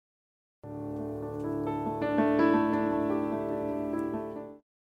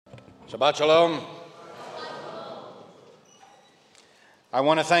Shabbat Shalom. I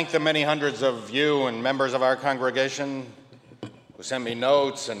want to thank the many hundreds of you and members of our congregation who sent me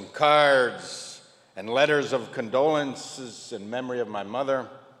notes and cards and letters of condolences in memory of my mother.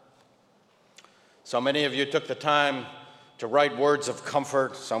 So many of you took the time to write words of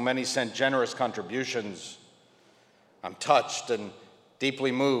comfort. So many sent generous contributions. I'm touched and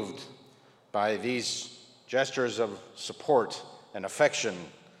deeply moved by these gestures of support and affection.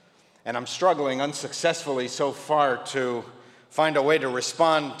 And I'm struggling unsuccessfully so far to find a way to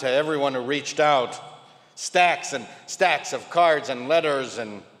respond to everyone who reached out. Stacks and stacks of cards and letters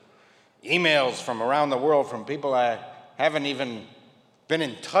and emails from around the world from people I haven't even been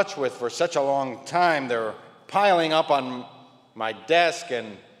in touch with for such a long time. They're piling up on my desk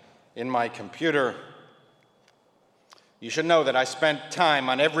and in my computer. You should know that I spent time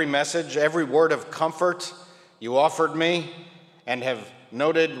on every message, every word of comfort you offered me, and have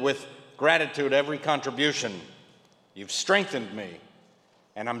noted with gratitude every contribution. You've strengthened me,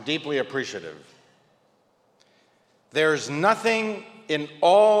 and I'm deeply appreciative. There's nothing in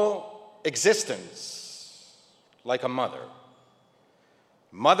all existence like a mother.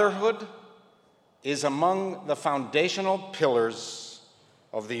 Motherhood is among the foundational pillars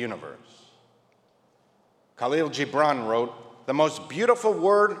of the universe. Khalil Gibran wrote, "The most beautiful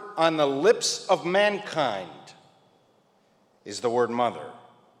word on the lips of mankind is the word mother.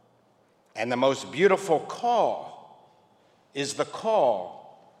 And the most beautiful call is the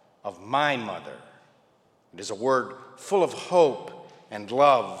call of my mother. It is a word full of hope and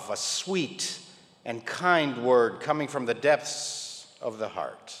love, a sweet and kind word coming from the depths of the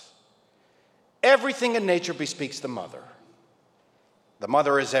heart. Everything in nature bespeaks the mother. The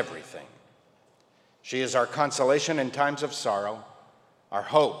mother is everything. She is our consolation in times of sorrow, our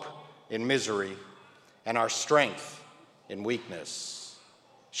hope in misery, and our strength in weakness.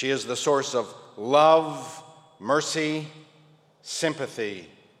 She is the source of love, mercy,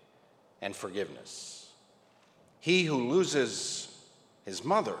 sympathy, and forgiveness. He who loses his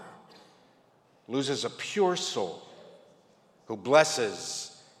mother loses a pure soul who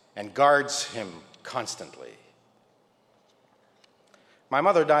blesses and guards him constantly." My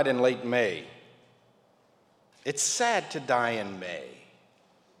mother died in late May. It's sad to die in May,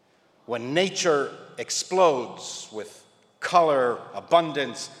 when nature explodes with color,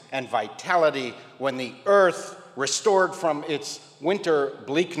 abundance, and vitality, when the earth, restored from its winter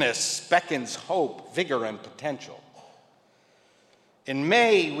bleakness, beckons hope, vigor, and potential. In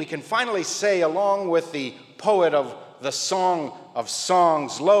May, we can finally say, along with the poet of the Song of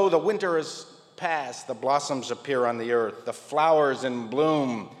Songs, "Lo, the winter is past, the blossoms appear on the earth, the flowers in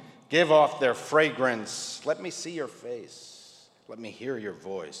bloom give off their fragrance. Let me see your face, let me hear your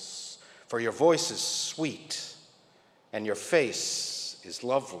voice, for your voice is sweet, and your face is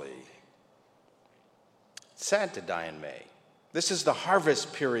lovely." It's sad to die in May. This is the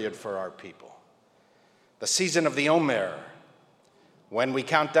harvest period for our people, the season of the Omer, when we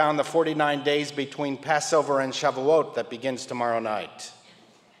count down the 49 days between Passover and Shavuot that begins tomorrow night.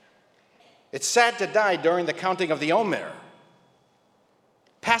 It's sad to die during the counting of the Omer.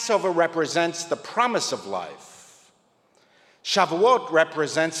 Passover represents the promise of life. Shavuot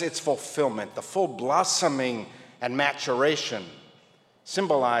represents its fulfillment, the full blossoming and maturation,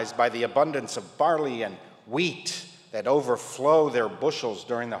 symbolized by the abundance of barley and wheat that overflow their bushels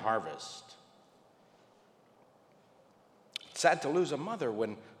during the harvest. It's sad to lose a mother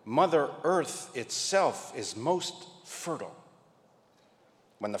when Mother Earth itself is most fertile,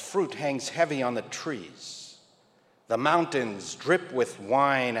 when the fruit hangs heavy on the trees, the mountains drip with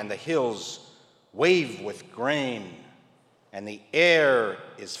wine, and the hills wave with grain, and the air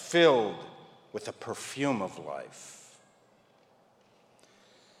is filled with the perfume of life.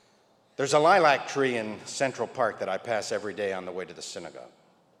 There's a lilac tree in Central Park that I pass every day on the way to the synagogue.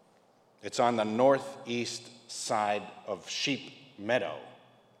 It's on the northeast side of Sheep Meadow,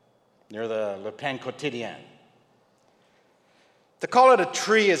 near the Le Pain Quotidien. To call it a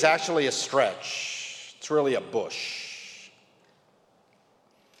tree is actually a stretch. It's really a bush.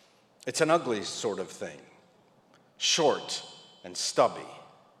 It's an ugly sort of thing, short and stubby,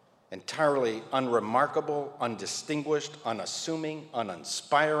 entirely unremarkable, undistinguished, unassuming,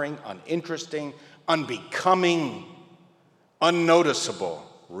 uninspiring, uninteresting, unbecoming, unnoticeable,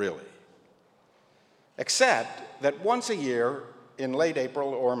 really. Except that once a year, in late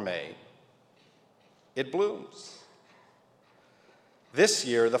April or May, it blooms. This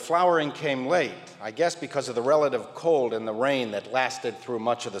year, the flowering came late, I guess because of the relative cold and the rain that lasted through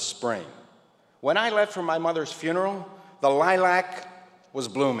much of the spring. When I left for my mother's funeral, the lilac was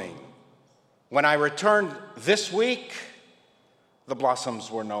blooming. When I returned this week, the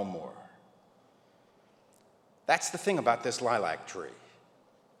blossoms were no more. That's the thing about this lilac tree.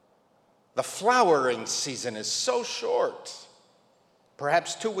 The flowering season is so short,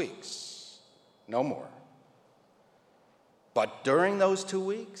 perhaps 2 weeks, no more. But during those 2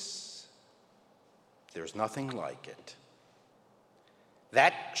 weeks, there's nothing like it.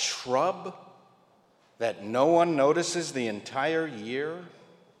 That shrub that no one notices the entire year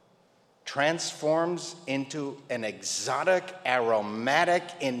transforms into an exotic, aromatic,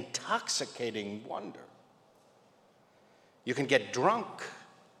 intoxicating wonder. You can get drunk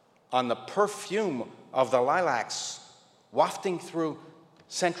on the perfume of the lilacs wafting through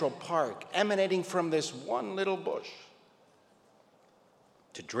Central Park, emanating from this one little bush.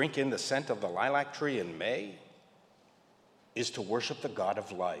 To drink in the scent of the lilac tree in May is to worship the God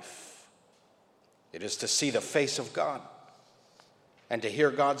of life. It is to see the face of God and to hear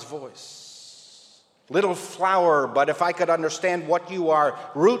God's voice. Little flower, but if I could understand what you are,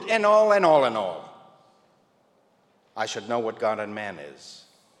 root and all and all in all, I should know what God and man is.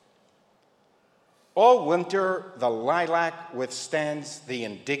 All winter, the lilac withstands the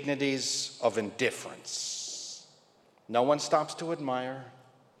indignities of indifference. No one stops to admire.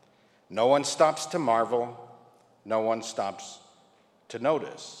 No one stops to marvel. No one stops to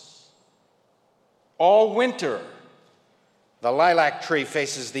notice. All winter, the lilac tree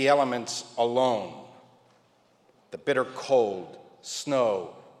faces the elements alone. The bitter cold,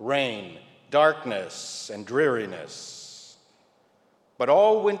 snow, rain, darkness, and dreariness. But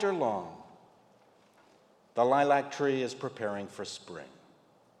all winter long, the lilac tree is preparing for spring.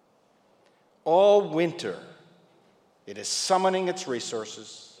 All winter, it is summoning its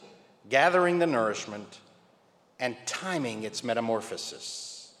resources, gathering the nourishment, and timing its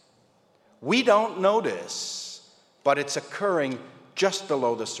metamorphosis. We don't notice, but it's occurring just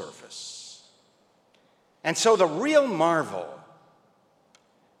below the surface. And so the real marvel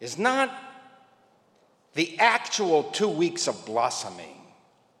is not the actual 2 weeks of blossoming.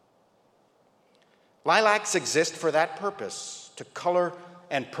 Lilacs exist for that purpose, to color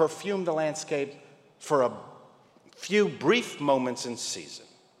and perfume the landscape for a few brief moments in season.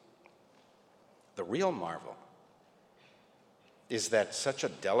 The real marvel is that such a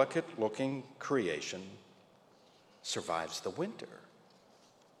delicate-looking creation survives the winter.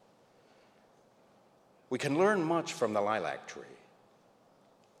 We can learn much from the lilac tree.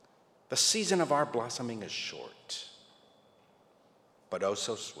 The season of our blossoming is short, but oh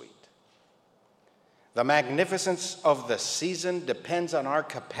so sweet. The magnificence of the season depends on our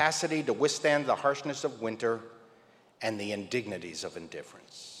capacity to withstand the harshness of winter and the indignities of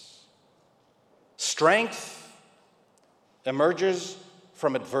indifference. Strength emerges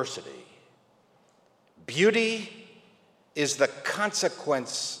from adversity. Beauty is the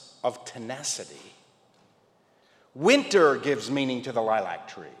consequence of tenacity. Winter gives meaning to the lilac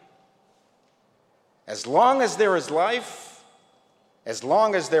tree. As long as there is life, as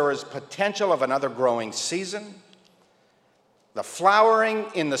long as there is potential of another growing season, the flowering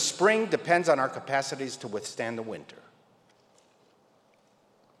in the spring depends on our capacities to withstand the winter.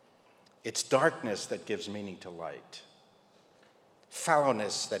 It's darkness that gives meaning to light,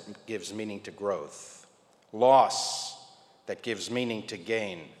 fallowness that gives meaning to growth, loss that gives meaning to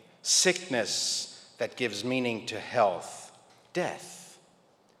gain, sickness that gives meaning to health, death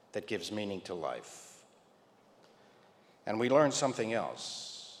that gives meaning to life. And we learn something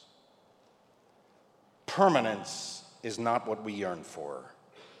else. Permanence is not what we yearn for.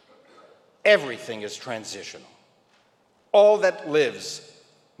 Everything is transitional. All that lives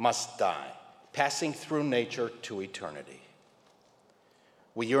must die, passing through nature to eternity.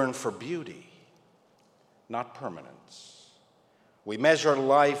 We yearn for beauty, not permanence. We measure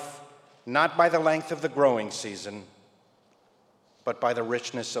life not by the length of the growing season, but by the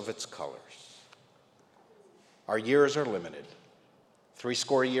richness of its colors. Our years are limited.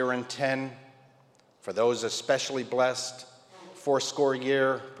 70 years and 10, for those especially blessed, 80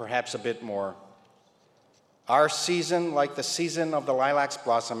 years, perhaps a bit more. Our season, like the season of the lilac's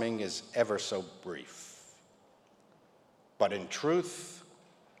blossoming, is ever so brief. But in truth,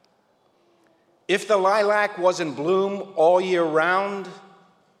 if the lilac was in bloom all year round,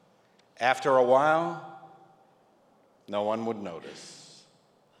 after a while, no one would notice.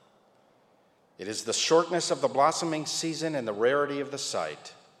 It is the shortness of the blossoming season and the rarity of the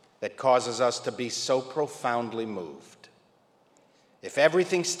sight that causes us to be so profoundly moved. If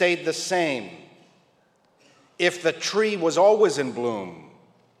everything stayed the same, if the tree was always in bloom,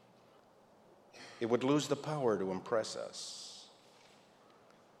 it would lose the power to impress us.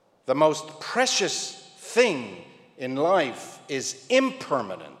 The most precious thing in life is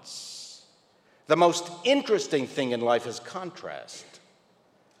impermanence. The most interesting thing in life is contrast.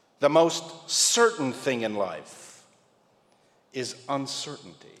 The most certain thing in life is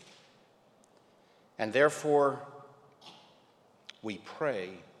uncertainty. And therefore, we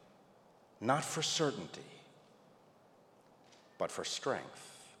pray not for certainty, but for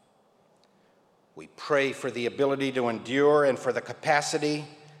strength. We pray for the ability to endure and for the capacity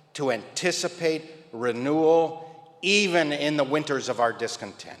to anticipate renewal even in the winters of our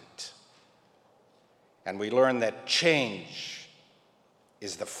discontent. And we learn that change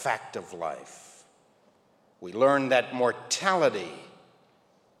is the fact of life. We learn that mortality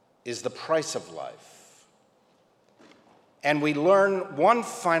is the price of life. And we learn one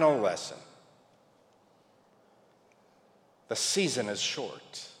final lesson. The season is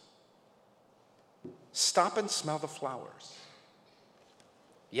short. Stop and smell the flowers.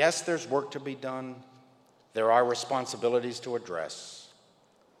 Yes, there's work to be done. There are responsibilities to address.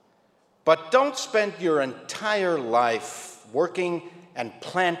 But don't spend your entire life working and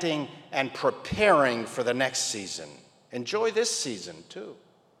planting and preparing for the next season. Enjoy this season, too.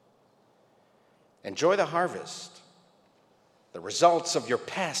 Enjoy the harvest, the results of your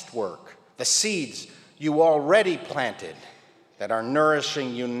past work, the seeds you already planted that are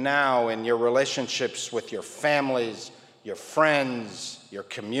nourishing you now in your relationships with your families, your friends, your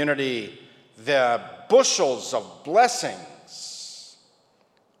community, the bushels of blessings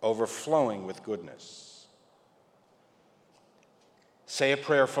overflowing with goodness. Say a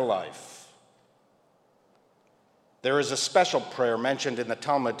prayer for life. There is a special prayer mentioned in the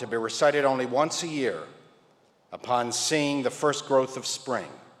Talmud to be recited only once a year upon seeing the first growth of spring.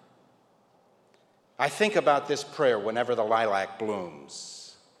 I think about this prayer whenever the lilac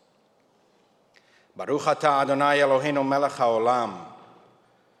blooms. Baruch atah Adonai Eloheinu melech haolam,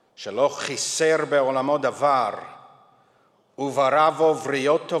 shelo chiser be'olamo davar, uvaravo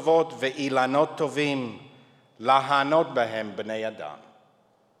vriot tovot ve'ilanot tovim, lahanot behem b'nei adam.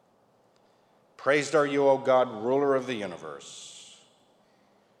 Praised are you, O God, ruler of the universe,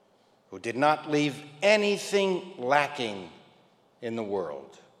 who did not leave anything lacking in the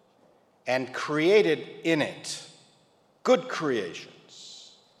world, and created in it good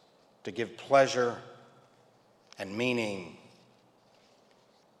creations to give pleasure and meaning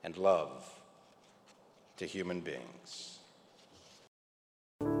and love to human beings.